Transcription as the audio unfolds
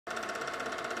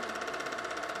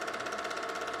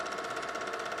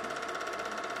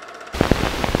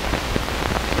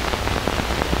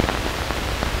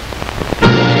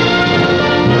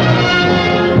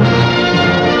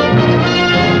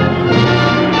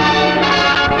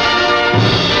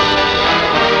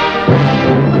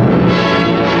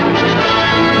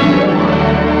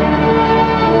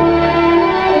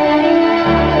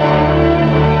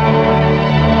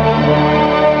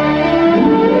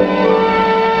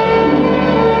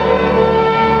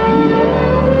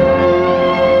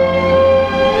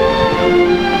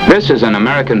This is an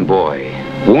American boy,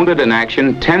 wounded in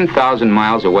action 10,000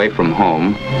 miles away from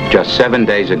home just 7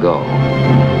 days ago.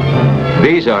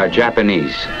 These are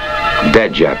Japanese,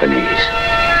 dead Japanese.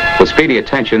 With speedy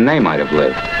attention, they might have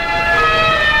lived.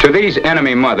 To these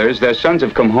enemy mothers, their sons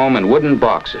have come home in wooden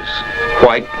boxes,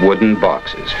 white wooden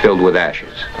boxes filled with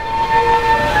ashes.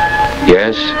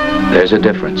 Yes, there's a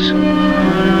difference.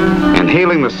 In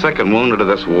healing the sick and wounded of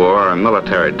this war are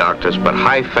military doctors, but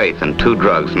high faith in two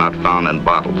drugs not found in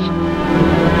bottles.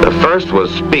 The first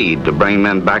was speed to bring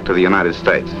men back to the United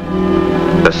States.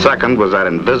 The second was that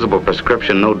invisible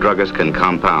prescription no druggist can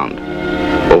compound,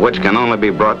 but which can only be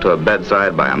brought to a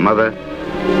bedside by a mother,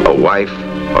 a wife,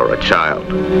 or a child.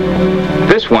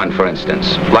 This one, for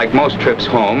instance, like most trips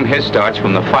home, his starts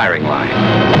from the firing line.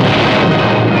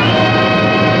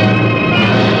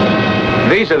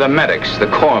 These are the medics, the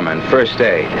corpsmen, first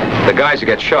aid. The guys who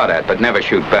get shot at but never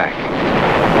shoot back.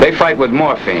 They fight with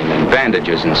morphine and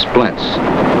bandages and splints.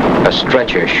 A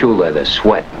stretcher, shoe leather,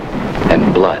 sweat,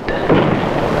 and blood.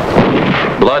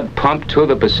 Blood pumped to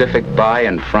the Pacific by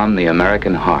and from the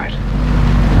American heart.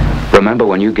 Remember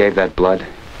when you gave that blood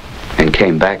and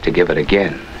came back to give it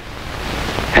again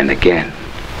and again?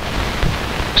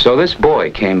 So this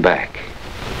boy came back.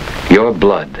 Your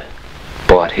blood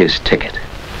bought his ticket.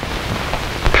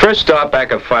 First stop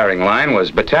back of firing line was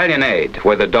Battalion Aid,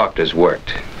 where the doctors worked.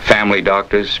 Family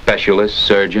doctors, specialists,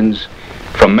 surgeons.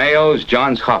 From Mayo's,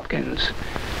 Johns Hopkins.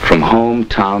 From home,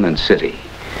 town, and city.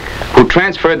 Who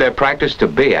transferred their practice to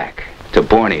Biak, to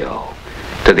Borneo,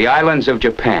 to the islands of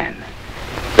Japan.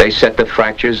 They set the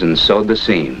fractures and sewed the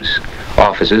seams.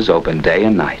 Offices open day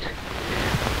and night.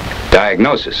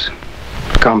 Diagnosis.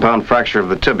 Compound fracture of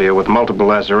the tibia with multiple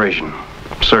laceration.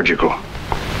 Surgical.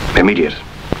 Immediate.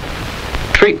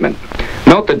 Treatment.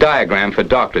 Note the diagram for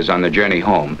doctors on the journey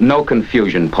home. No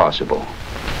confusion possible.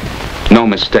 No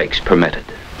mistakes permitted.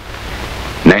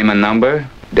 Name and number,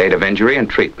 date of injury, and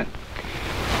treatment.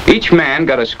 Each man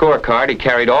got a scorecard he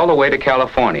carried all the way to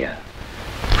California.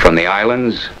 From the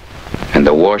islands and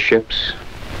the warships,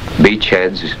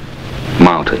 beachheads,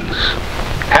 mountains.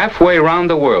 Halfway around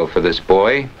the world for this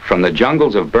boy, from the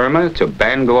jungles of Burma to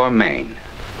Bangor, Maine.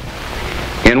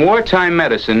 In wartime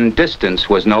medicine, distance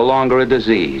was no longer a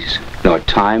disease, nor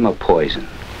time a poison.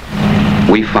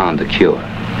 We found the cure.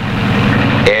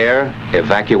 Air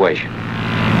evacuation.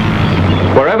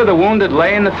 Wherever the wounded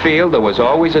lay in the field, there was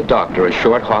always a doctor a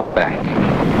short hop back.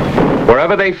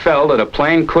 Wherever they felt that a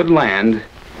plane could land,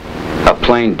 a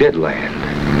plane did land,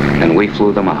 and we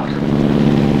flew them out.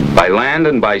 By land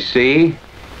and by sea,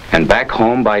 and back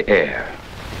home by air.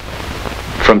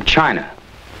 From China,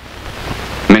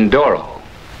 Mindoro.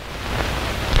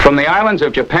 From the islands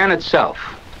of Japan itself,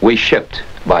 we shipped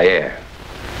by air.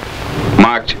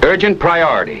 Marked urgent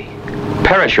priority,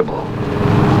 perishable,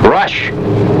 rush.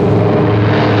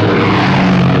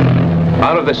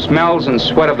 Out of the smells and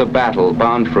sweat of the battle,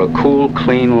 bound for a cool,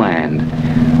 clean land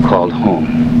called home.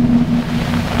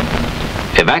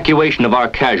 Evacuation of our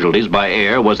casualties by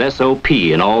air was SOP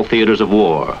in all theaters of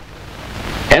war.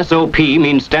 SOP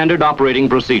means Standard Operating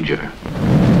Procedure.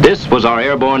 This was our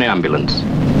airborne ambulance,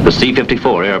 the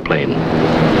C-54 airplane,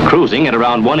 cruising at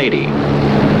around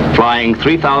 180, flying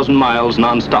 3,000 miles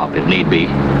non-stop if need be.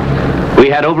 We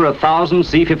had over 1,000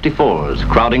 C-54s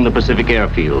crowding the Pacific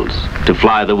airfields to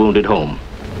fly the wounded home.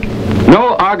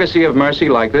 No argosy of mercy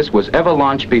like this was ever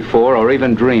launched before or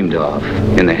even dreamed of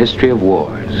in the history of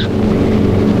wars.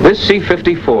 This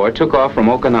C-54 took off from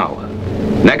Okinawa.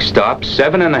 Next stop,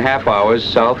 7.5 hours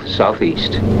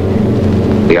south-southeast,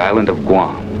 the island of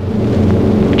Guam.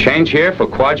 Change here for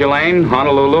Kwajalein,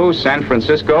 Honolulu, San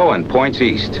Francisco, and points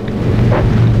east.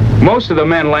 Most of the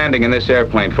men landing in this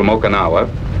airplane from Okinawa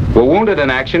were wounded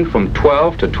in action from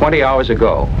 12 to 20 hours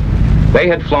ago. They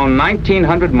had flown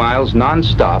 1,900 miles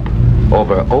non-stop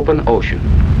over open ocean.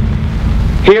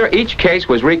 Here, each case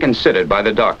was reconsidered by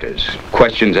the doctors.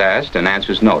 Questions asked and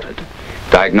answers noted.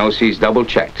 Diagnoses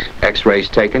double-checked. X-rays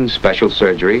taken, special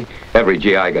surgery, every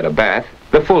GI got a bath,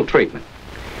 the full treatment.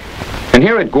 And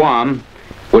here at Guam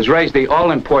was raised the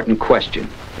all-important question.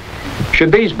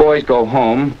 Should these boys go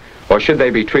home, or should they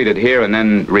be treated here and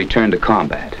then return to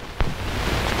combat?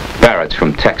 Barrett's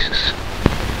from Texas.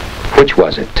 Which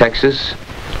was it, Texas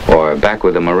or back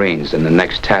with the Marines in the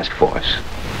next task force?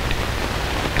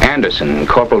 Anderson,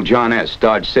 Corporal John S.,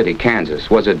 Dodge City, Kansas.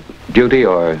 Was it duty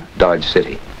or Dodge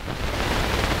City?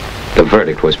 The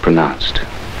verdict was pronounced.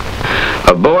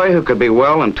 A boy who could be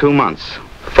well in 2 months,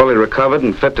 fully recovered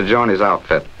and fit to join his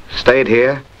outfit. Stayed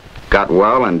here, got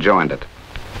well, and joined it.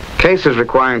 Cases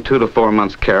requiring 2 to 4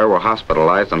 months' care were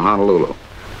hospitalized in Honolulu.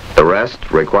 The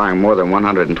rest, requiring more than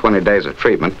 120 days of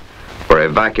treatment, were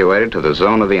evacuated to the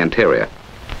zone of the interior.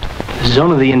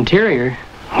 Zone of the interior?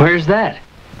 Where's that?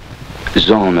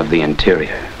 Zone of the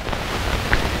interior.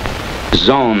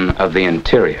 Zone of the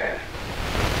interior.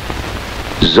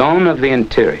 Zone of the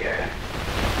interior.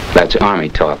 That's Army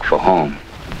talk for home.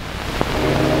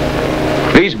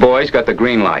 These boys got the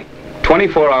green light.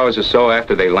 24 hours or so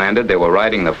after they landed, they were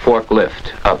riding the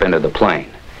forklift up into the plane.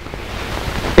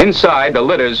 Inside, the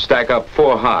litters stack up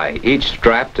 4 high, each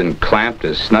strapped and clamped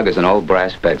as snug as an old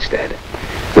brass bedstead.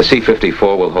 The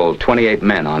C-54 will hold 28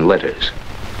 men on litters.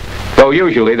 Though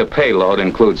usually the payload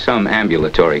includes some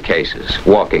ambulatory cases,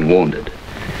 walking wounded.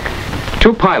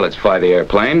 2 pilots fly the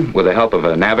airplane with the help of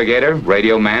a navigator,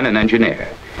 radio man, and engineer.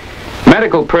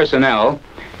 Medical personnel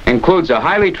includes a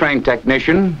highly trained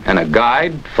technician and a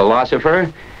guide,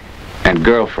 philosopher, and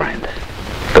girlfriend,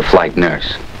 the flight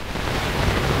nurse.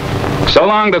 So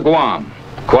long to Guam.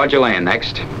 Kwajalein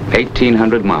next,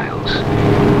 1,800 miles.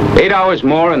 8 hours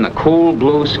more in the cool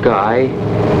blue sky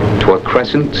to a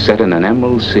crescent set in an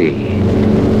emerald sea.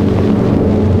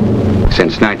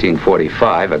 Since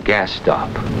 1945, a gas stop,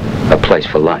 a place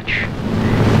for lunch,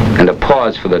 and a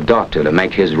pause for the doctor to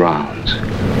make his rounds.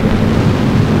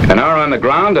 An hour on the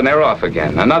ground and they're off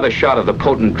again. Another shot of the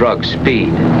potent drug,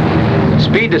 speed.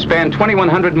 Speed to span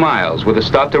 2,100 miles with a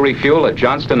stop to refuel at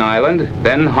Johnston Island,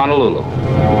 then Honolulu.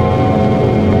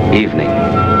 Evening.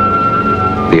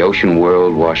 The ocean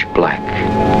world washed black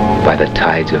by the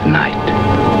tides of night.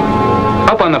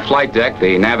 Up on the flight deck,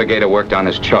 the navigator worked on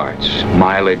his charts.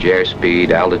 Mileage,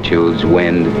 airspeed, altitudes,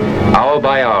 wind. Hour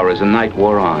by hour as the night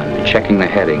wore on, checking the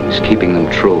headings, keeping them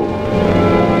true.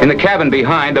 In the cabin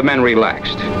behind, the men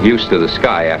relaxed, used to the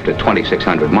sky after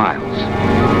 2,600 miles.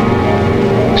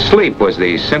 Sleep was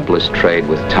the simplest trade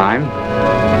with time,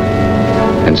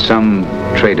 and some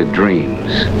traded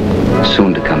dreams,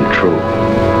 soon to come true.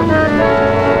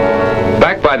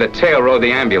 Back by the tail rode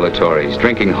the ambulatories,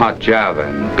 drinking hot java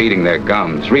and beating their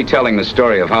gums, retelling the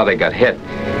story of how they got hit,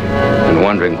 and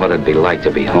wondering what it'd be like to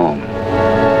be home.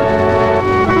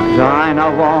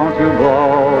 Dinah, won't you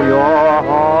blow your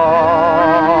horn?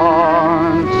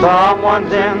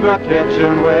 Someone's in the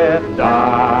kitchen with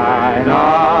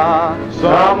Dinah.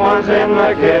 Someone's in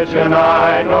the kitchen,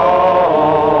 I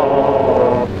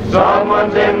know.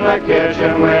 Someone's in the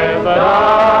kitchen with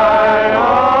Dinah.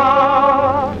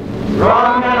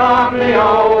 Drumming on the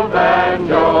old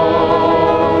banjo.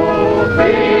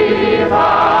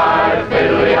 Fee-fi,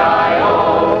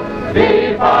 fiddly-I-O.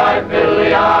 Fee-fi,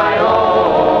 fiddly-I-O.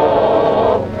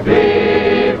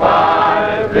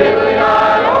 Fee-fi,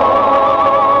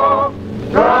 fiddly-I-O.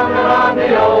 Drumming on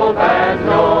the old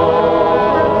banjo.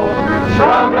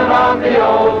 Strumming on the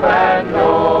old banjo.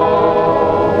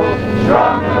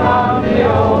 Strumming on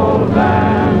the old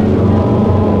banjo.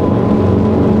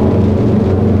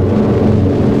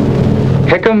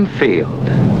 Hickam Field.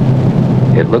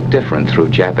 It looked different through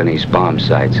Japanese bomb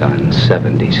sights on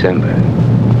 7 December.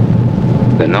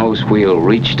 The nose wheel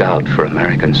reached out for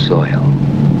American soil.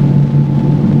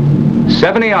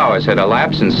 70 hours had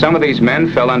elapsed and some of these men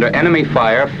fell under enemy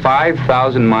fire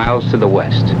 5,000 miles to the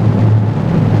west.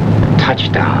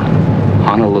 Touchdown,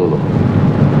 Honolulu,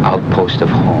 outpost of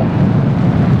home.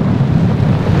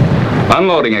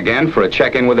 Unloading again for a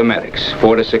check-in with the medics.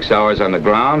 4 to 6 hours on the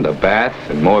ground, a bath,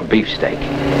 and more beefsteak.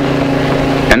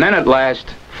 And then at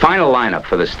last, final lineup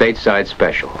for the stateside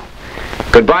special.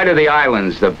 Goodbye to the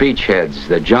islands, the beachheads,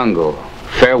 the jungle.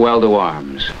 Farewell to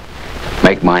arms.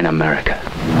 Make mine America.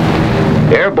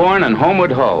 Airborne and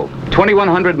homeward ho.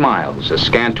 2,100 miles, a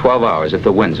scant 12 hours if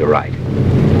the winds are right.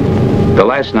 The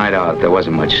last night out, there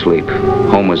wasn't much sleep.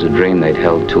 Home was a dream they'd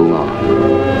held too long.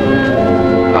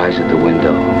 Eyes at the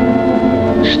window,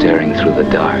 staring through the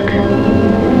dark,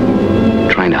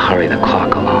 trying to hurry the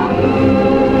clock along.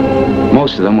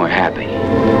 Most of them were happy.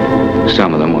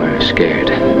 Some of them were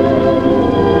scared.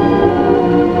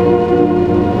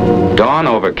 Dawn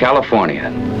over California.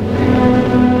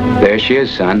 There she is,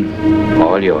 son.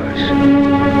 All yours.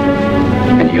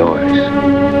 And yours.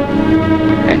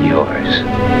 And yours.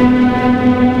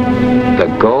 The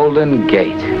Golden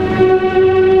Gate.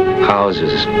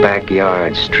 Houses,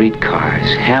 backyards,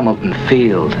 streetcars, Hamilton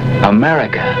Field,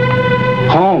 America.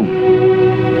 Home.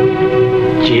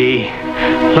 Gee,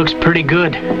 looks pretty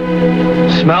good.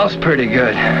 Smells pretty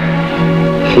good.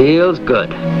 Feels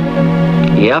good.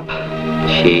 Yep,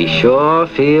 she sure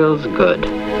feels good.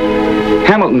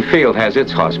 Hamilton Field has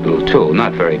its hospital, too.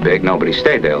 Not very big. Nobody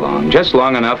stayed there long. Just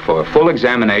long enough for full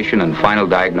examination and final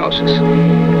diagnosis.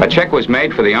 A check was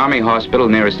made for the Army hospital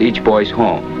nearest each boy's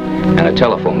home, and a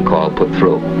telephone call put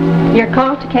through. Your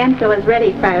call to Canfield is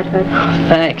ready, Private Hood.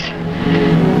 Thanks.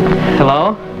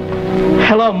 Hello?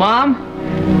 Hello, Mom?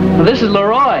 This is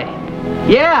Leroy.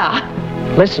 Yeah.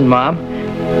 Listen, Mom.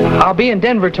 I'll be in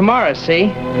Denver tomorrow, see?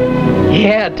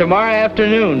 Yeah, tomorrow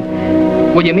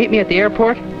afternoon. Will you meet me at the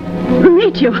airport?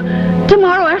 Meet you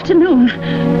tomorrow afternoon.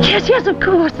 Yes, of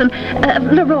course. And,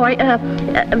 Leroy,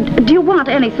 do you want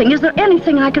anything? Is there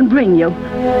anything I can bring you?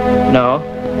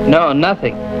 No,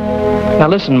 nothing. Now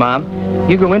listen, Mom.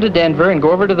 You go into Denver and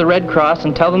go over to the Red Cross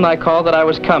and tell them I called that I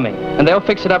was coming. And they'll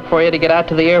fix it up for you to get out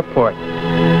to the airport.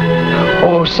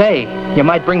 Oh, say, you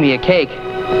might bring me a cake.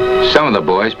 Some of the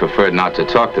boys preferred not to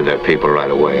talk to their people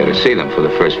right away or to see them for the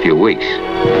first few weeks.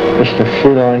 Mr.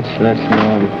 Frontlines, let's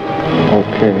know.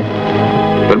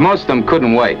 Okay. But most of them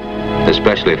couldn't wait,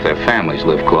 especially if their families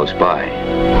lived close by.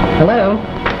 Hello.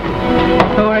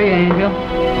 How are you, Angel?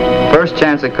 First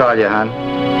chance to call you, hon.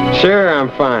 Sure, I'm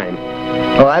fine.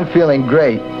 Oh, I'm feeling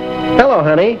great. Hello,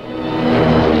 honey.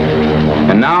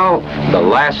 And now, the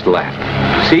last lap.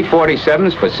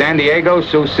 C-47s for San Diego,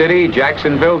 Sioux City,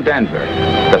 Jacksonville, Denver.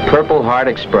 The Purple Heart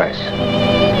Express.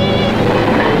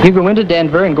 You go into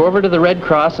Denver and go over to the Red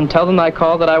Cross and tell them I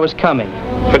called that I was coming.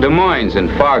 For Des Moines and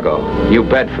Fargo, New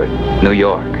Bedford, New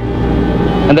York.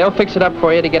 And they'll fix it up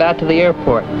for you to get out to the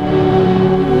airport.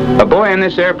 A boy in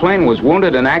this airplane was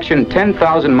wounded in action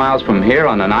 10,000 miles from here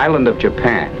on an island of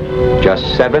Japan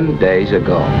just 7 days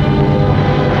ago.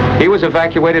 He was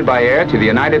evacuated by air to the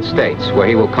United States, where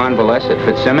he will convalesce at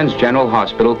Fitzsimmons General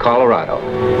Hospital, Colorado,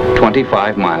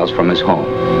 25 miles from his home.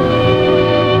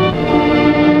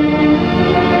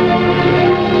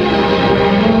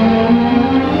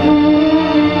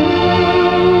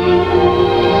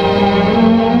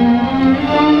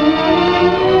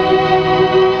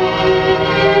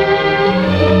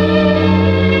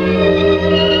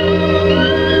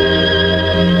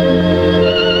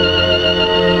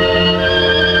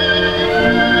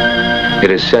 It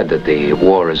is said that the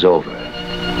war is over,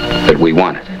 that we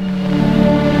won it.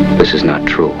 This is not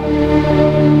true.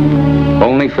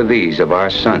 Only for these of our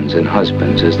sons and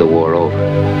husbands is the war over.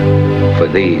 For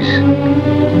these,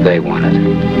 they won it.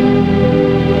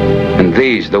 And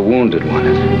these, the wounded, won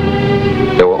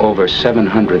it. There were over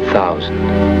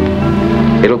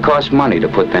 700,000. It'll cost money to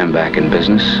put them back in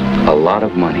business, a lot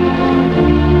of money.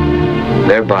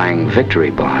 They're buying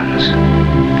victory bonds.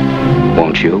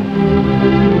 Won't you?